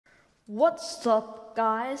What's up,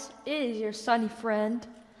 guys? It is your sunny friend,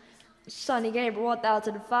 Sunny Gamer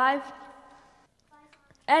 1005,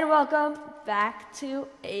 and welcome back to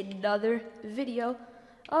another video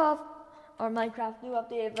of our Minecraft new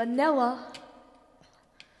updated vanilla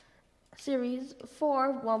series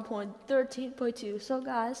for 1.13.2. So,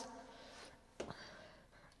 guys,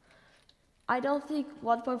 I don't think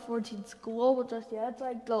 1.14 is global just yet. It's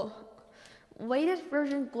like the latest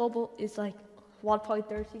version global is like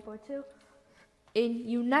 1.13.2. In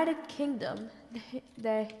United Kingdom,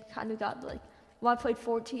 they kind of got like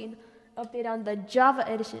 1.14 update on the Java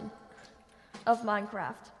edition of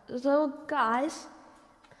Minecraft. So, guys,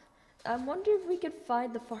 I wonder if we could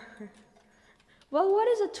find the farmer. Well, what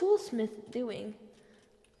is a toolsmith doing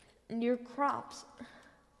near crops?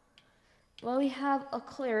 Well, we have a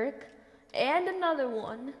cleric and another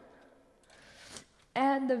one,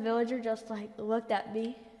 and the villager just like looked at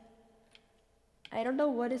me. I don't know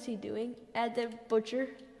what is he doing. And the butcher.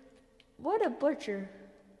 What a butcher.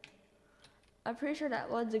 I'm pretty sure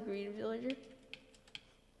that one's a green villager.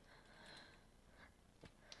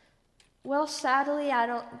 Well, sadly, I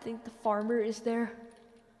don't think the farmer is there.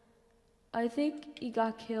 I think he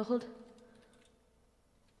got killed.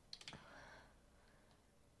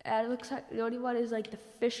 And it looks like the only one is like the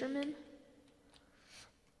fisherman.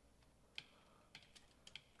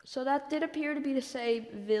 So that did appear to be the same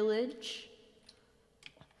village.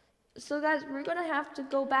 So, guys, we're gonna have to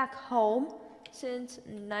go back home since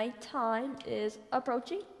nighttime is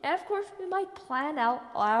approaching. And of course, we might plan out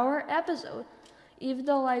our episode, even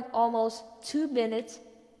though like almost 2 minutes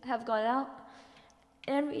have gone out.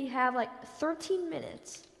 And we have like 13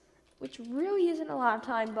 minutes, which really isn't a lot of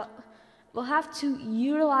time, but we'll have to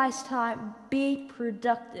utilize time, be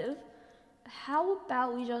productive. How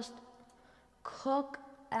about we just cook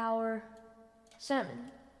our salmon?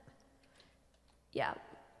 Yeah.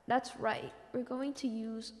 That's right, we're going to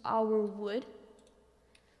use our wood.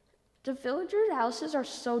 The villagers' houses are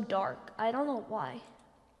so dark, I don't know why.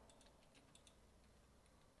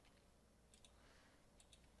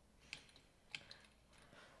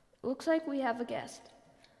 Looks like we have a guest.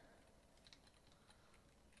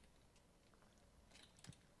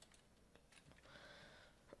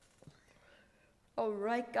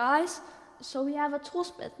 Alright, guys. So we have a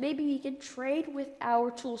toolsmith. Maybe we can trade with our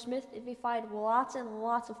toolsmith if we find lots and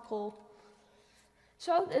lots of coal.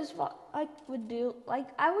 So this is what I would do. Like,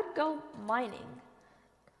 I would go mining.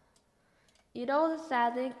 You know, the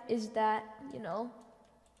sad thing is that,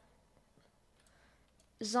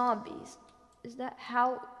 zombies. Is that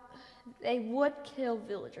how they would kill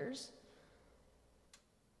villagers?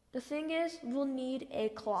 The thing is, we'll need a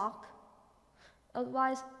clock.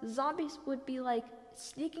 Otherwise, zombies would be like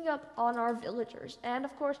sneaking up on our villagers, and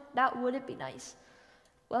of course that wouldn't be nice.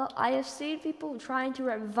 Well, I have seen people trying to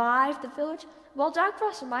revive the village. Well, Jack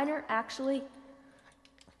Frost Miner actually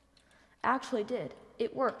did.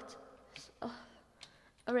 It worked.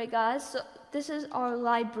 Alright, guys, so this is our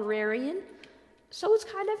librarian. So it's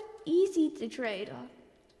kind of easy to trade.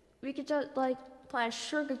 We could just like plant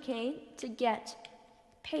sugarcane to get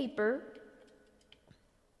paper.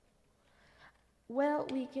 Well,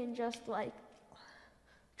 we can just like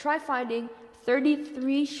try finding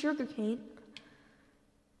 33 sugarcane.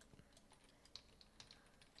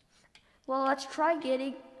 Well, let's try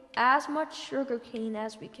getting as much sugarcane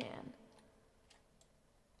as we can.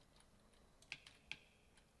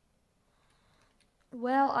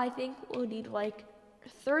 Well, I think we'll need like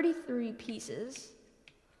 33 pieces.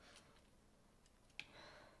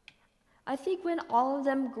 I think when all of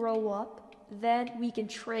them grow up, then we can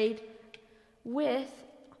trade with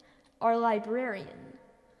our librarian.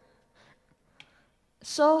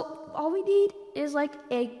 So all we need is like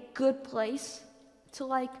a good place to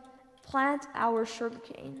like plant our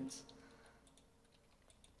sugarcanes.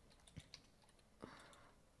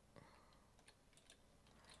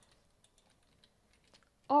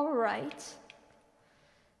 All right.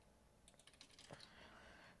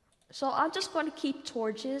 So I'm just going to keep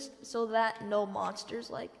torches so that no monsters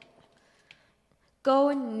like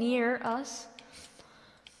go near us.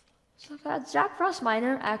 So that Jack Frost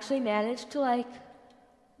Miner actually managed to like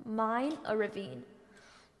mine a ravine.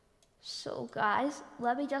 So guys,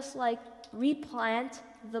 let me just like replant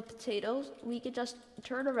the potatoes. We could just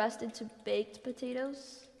turn the rest into baked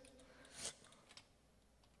potatoes.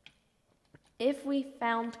 If we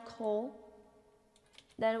found coal,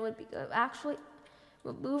 then it would be good. Actually,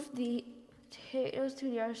 we'll move the potatoes to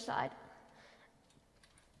the other side.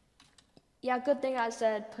 Yeah, good thing I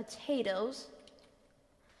said potatoes.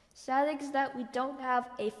 Sad thing is that we don't have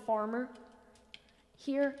a farmer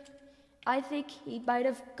here. I think he might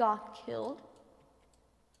have got killed.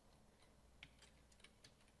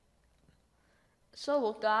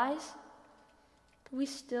 So guys, we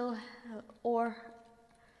still have, or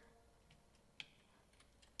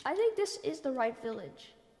I think this is the right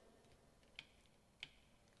village.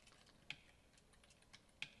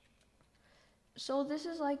 So this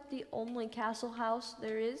is like the only castle house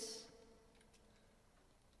there is.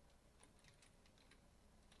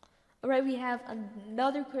 Alright, we have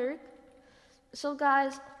another quirk. So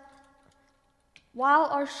guys, while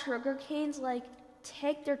our sugar canes like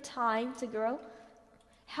take their time to grow,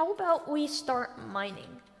 how about we start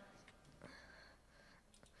mining?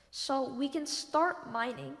 So we can start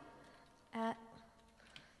mining at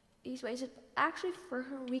these ways. Actually,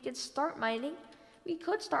 we could start mining. We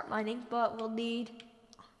could start mining, but we'll need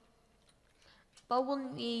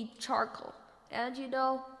charcoal. And you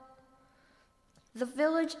know, the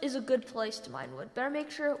village is a good place to mine wood. Better make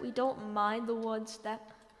sure we don't mine the woods that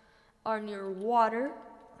are near water.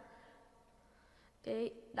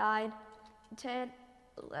 8, 9, 10,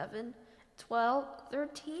 11, 12,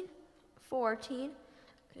 13, 14,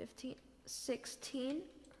 15, 16.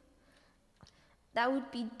 That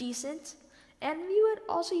would be decent. And we would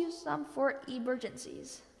also use some for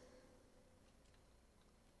emergencies.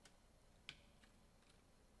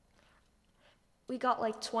 We got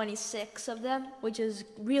like 26 of them, which is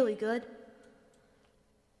really good.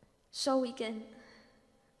 So we can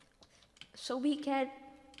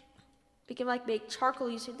like make charcoal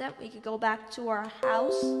using them. We can go back to our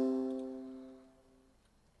house.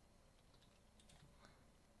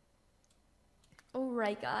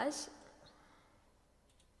 Alright guys.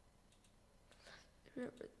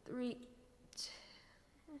 3, 2.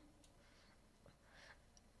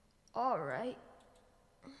 Alright.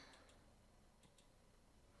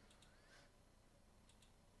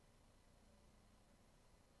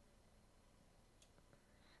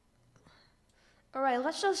 Alright,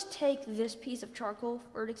 let's just take this piece of charcoal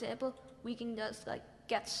for an example. We can just like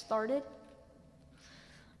get started.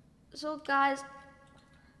 So guys,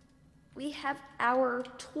 we have our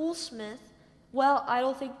toolsmith. Well, I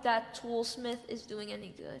don't think that toolsmith is doing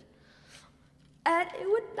any good. And it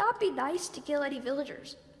would not be nice to kill any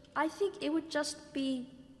villagers. I think it would just be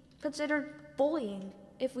considered bullying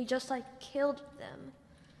if we just like killed them.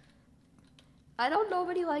 I know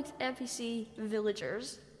nobody likes NPC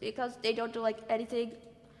villagers because they don't do like anything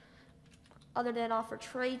other than offer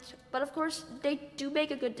traits, but of course they do make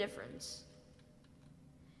a good difference.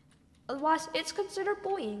 Otherwise, it's considered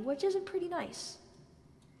bullying, which isn't pretty nice.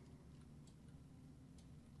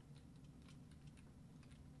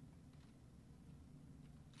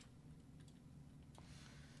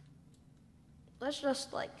 Let's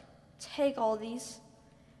just like take all these.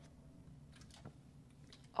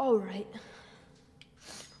 All right.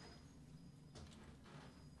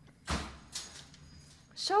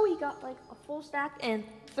 So we got like a full stack and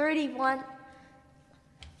 31,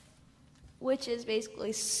 which is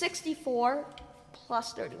basically 64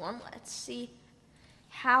 plus 31. Let's see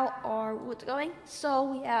how our wood's going. So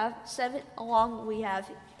we have 7 along, we have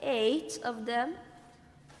 8 of them.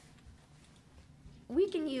 We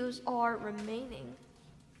can use our remaining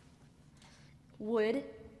wood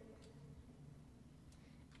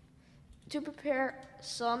to prepare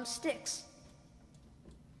some sticks.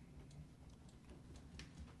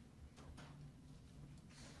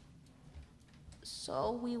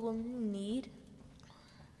 So we will need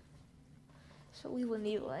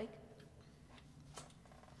like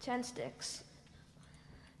 10 sticks.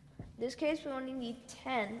 In this case, we only need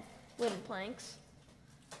 10 wooden planks.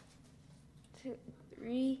 2,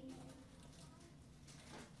 3.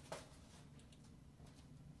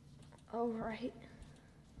 All right.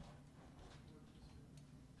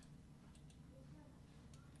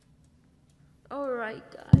 All right,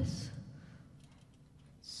 guys.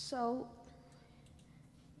 So,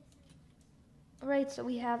 all right, so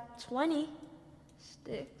we have 20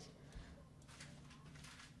 sticks.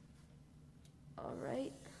 All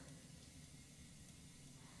right.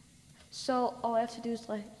 So all I have to do is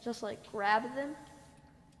just grab them.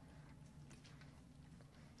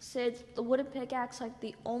 Since the wooden pickaxe like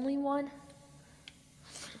the only one,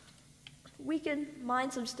 we can mine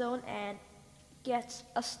some stone and get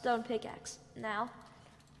a stone pickaxe. Now,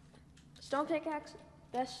 stone pickaxe,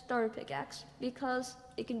 best starter pickaxe because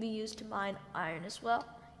it can be used to mine iron as well.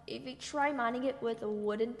 If you try mining it with a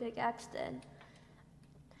wooden pickaxe, then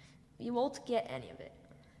you won't get any of it.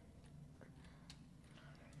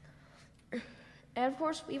 And of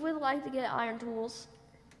course, we would like to get iron tools.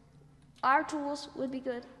 Our tools would be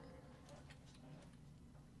good.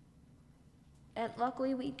 And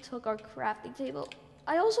luckily, we took our crafting table.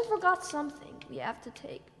 I also forgot something we have to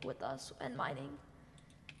take with us when mining.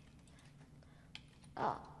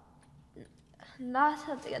 not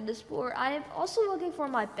something at this board. I am also looking for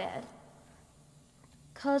my bed,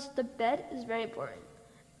 because the bed is very important.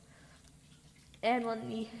 And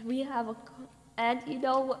when we have and you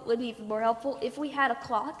know what would be even more helpful? If we had a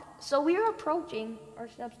clock. So we are approaching our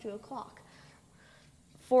steps to a clock.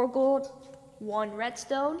 4 gold, 1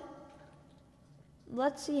 redstone.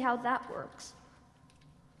 Let's see how that works.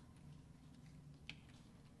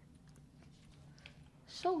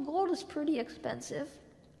 So gold is pretty expensive.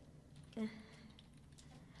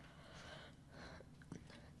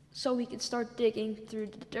 So we can start digging through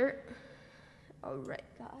the dirt. Alright,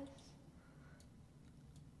 guys.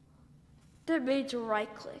 Then made to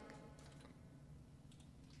right click.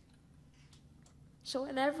 So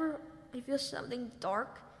whenever I feel something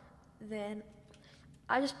dark, then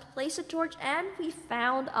I just place a torch and we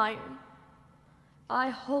found iron. I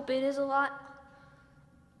hope it is a lot,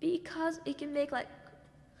 because it can make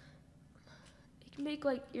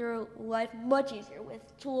your life much easier with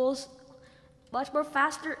tools, much more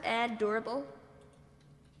faster and durable.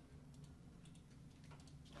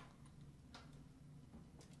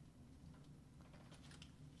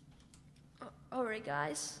 Alright,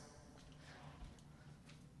 guys.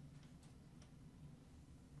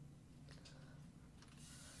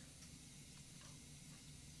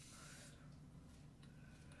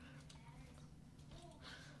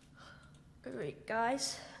 Alright,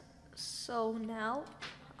 guys. So now,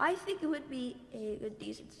 I think it would be a good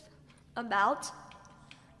decent amount,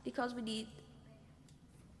 because we need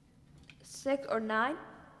 6 or 9.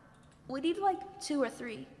 We need like 2 or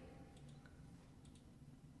 3.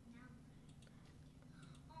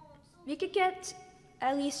 We could get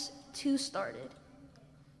at least 2 started.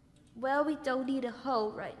 Well, we don't need a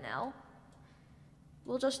hoe right now.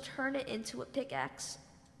 We'll just turn it into a pickaxe.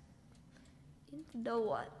 You know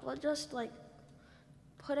what? We'll just like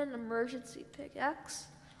put an emergency pickaxe.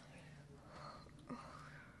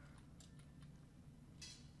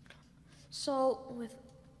 So with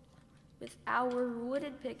our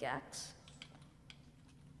wooden pickaxe,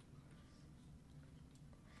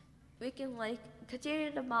 we can like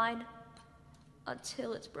continue to mine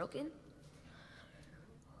until it's broken.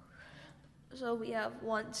 So we have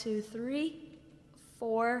 1, 2, 3,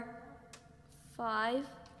 4, 5.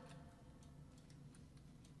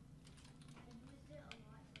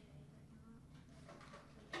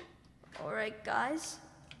 Alright, guys.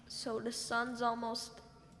 So the sun's almost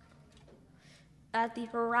at the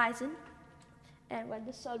horizon. And when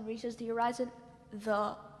the sun reaches the horizon,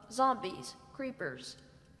 the zombies, creepers,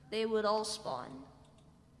 they would all spawn.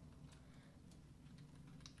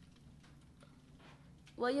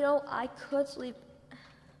 Well, you know, I could sleep.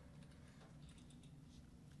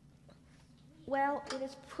 Well, it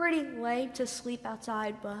is pretty lame to sleep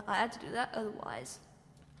outside, but I had to do that otherwise.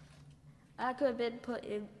 I could have been put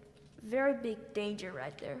in very big danger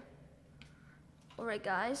right there. Alright,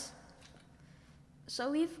 guys.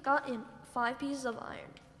 So we've gotten 5 pieces of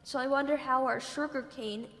iron. So I wonder how our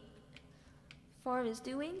sugarcane farm is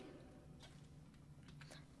doing.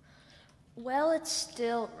 Well, it's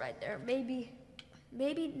still right there. Maybe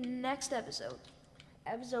next episode,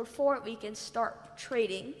 episode 4, we can start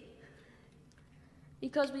trading,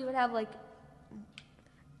 because we would have like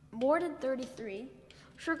more than 33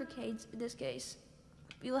 sugar canes in this case.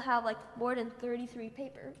 We will have like more than 33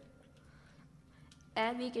 paper,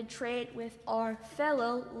 and we can trade with our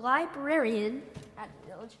fellow librarian at the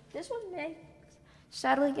village. This one may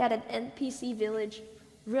sadly get an NPC village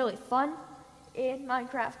really fun in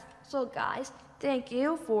Minecraft. So guys, thank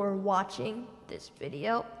you for watching this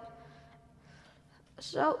video.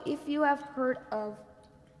 So if you have heard of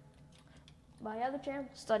my other channel,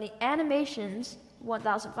 Study Animations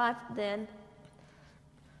 1005, then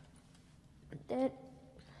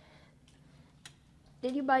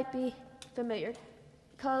you might be familiar,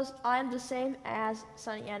 because I'm the same as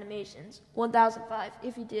Sunny Animations 1005,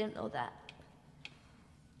 if you didn't know that.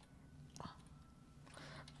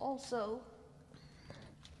 Also,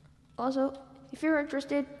 if you're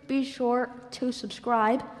interested, be sure to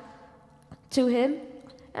subscribe to him,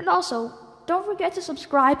 and also don't forget to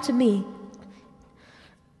subscribe to me,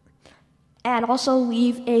 and also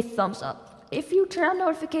leave a thumbs up. If you turn on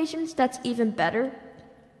notifications, that's even better.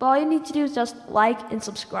 But all you need to do is just like and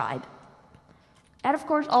subscribe. And of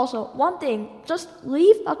course, also, one thing, just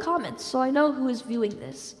leave a comment so I know who is viewing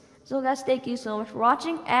this. So guys, thank you so much for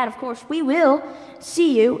watching, and of course, we will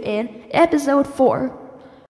see you in episode 4.